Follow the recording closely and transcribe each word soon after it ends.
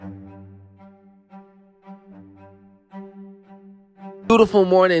Beautiful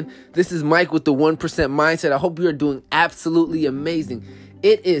morning. This is Mike with the 1% Mindset. I hope you are doing absolutely amazing.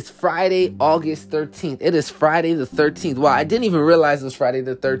 It is Friday, August 13th. It is Friday the 13th. Wow, I didn't even realize it was Friday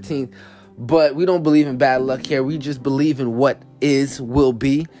the 13th, but we don't believe in bad luck here. We just believe in what will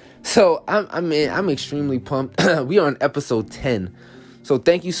be. So I'm extremely pumped. We are on episode 10. So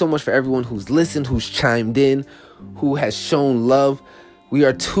thank you so much for everyone who's listened, who's chimed in, who has shown love. We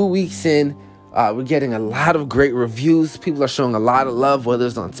are 2 weeks in. We're getting a lot of great reviews. People are showing a lot of love, whether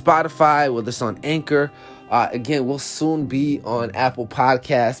it's on Spotify, whether it's on Anchor. Again, we'll soon be on Apple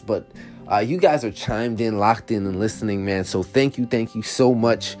Podcasts, but you guys are chimed in, locked in, and listening, man. So thank you so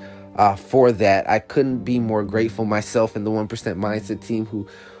much for that. I couldn't be more grateful myself and the 1% Mindset team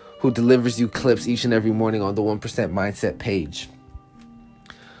who delivers you clips each and every morning on the 1% Mindset page.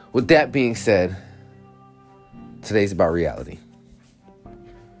 With that being said, today's about reality.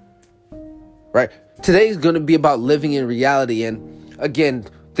 Right? Today is going to be about living in reality. And again,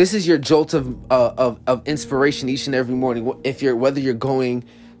 this is your jolt of inspiration each and every morning. Whether you're going,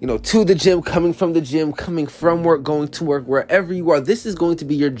 to the gym, coming from the gym, coming from work, going to work, wherever you are, this is going to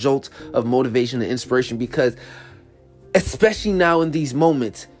be your jolt of motivation and inspiration, because especially now in these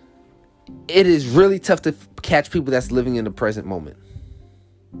moments, it is really tough to catch people that's living in the present moment.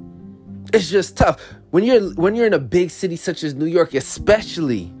 It's just tough. When you're in a big city such as New York,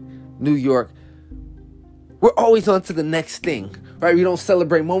 especially New York, we're always on to the next thing, right? We don't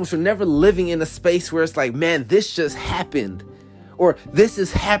celebrate moments. We're never living in a space where it's like, man, this just happened, or this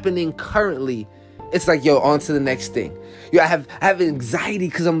is happening currently. It's like, on to the next thing. I have anxiety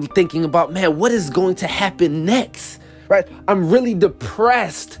because I'm thinking about, man, what is going to happen next, right? I'm really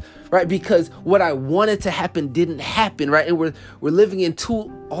depressed, right? Because what I wanted to happen didn't happen, right? And we're living in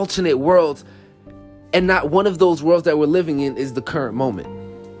two alternate worlds, and not one of those worlds that we're living in is the current moment.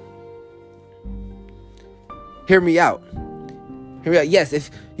 Hear me out. Yes,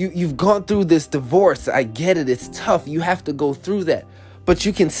 if you've gone through this divorce, I get it. It's tough. You have to go through that. But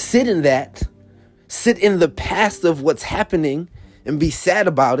you can sit in the past of what's happening and be sad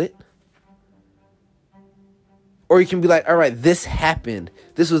about it. Or you can be like, all right, this happened.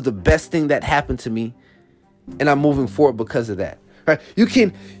 This was the best thing that happened to me, and I'm moving forward because of that. Right? You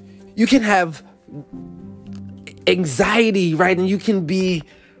can have anxiety, right? And you can be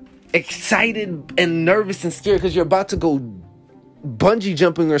excited and nervous and scared because you're about to go bungee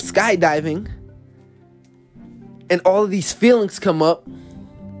jumping or skydiving, and all of these feelings come up.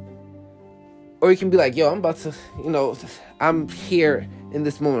 Or you can be like, I'm about to, I'm here in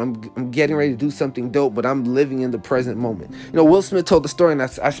this moment. I'm getting ready to do something dope, but I'm living in the present moment. Will Smith told the story, and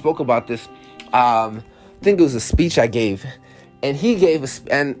I spoke about this. I think it was a speech I gave, and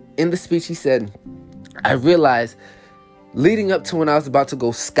and in the speech he said, I realized leading up to when I was about to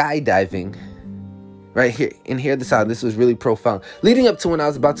go skydiving, right here, and hear this out, this was really profound. Leading up to when I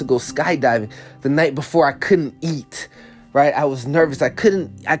was about to go skydiving, the night before, I couldn't eat, right? I was nervous. I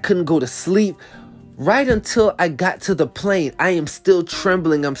couldn't go to sleep. Right until I got to the plane, I am still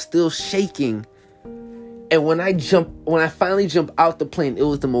trembling. I'm still shaking. And when I finally jumped out the plane, it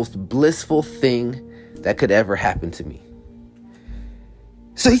was the most blissful thing that could ever happen to me.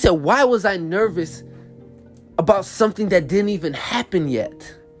 So he said, why was I nervous about something that didn't even happen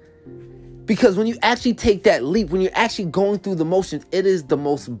yet? Because when you actually take that leap, when you're actually going through the motions, it is the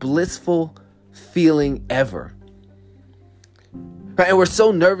most blissful feeling ever. Right? And we're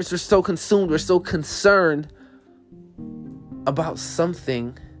so nervous, we're so consumed, we're so concerned about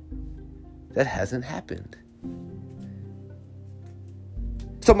something that hasn't happened.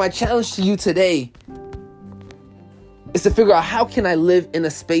 So my challenge to you today is to figure out, how can I live in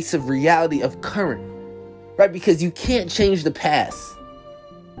a space of reality, of current? Right? Because you can't change the past.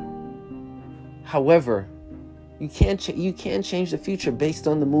 However, you can change the future based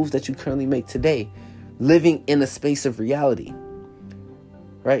on the moves that you currently make today, living in a space of reality.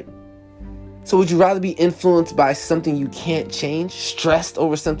 Right? So would you rather be influenced by something you can't change, stressed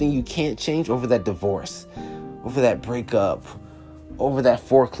over something you can't change, over that divorce, over that breakup, over that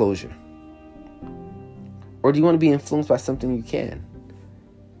foreclosure? Or do you want to be influenced by something you can?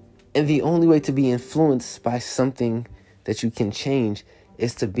 And the only way to be influenced by something that you can change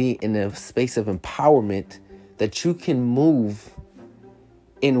is to be in a space of empowerment, that you can move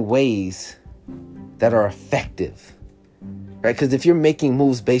in ways that are effective. Right? Because if you're making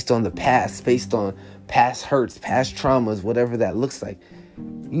moves based on the past, based on past hurts, past traumas, whatever that looks like,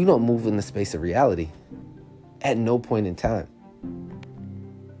 you don't move in the space of reality at no point in time.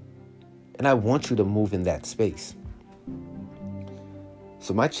 And I want you to move in that space.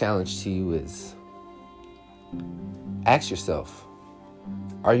 So my challenge to you is, ask yourself,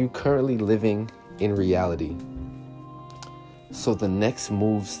 are you currently living in reality? So the next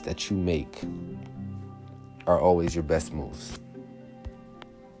moves that you make are always your best moves.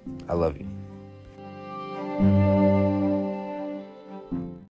 I love you.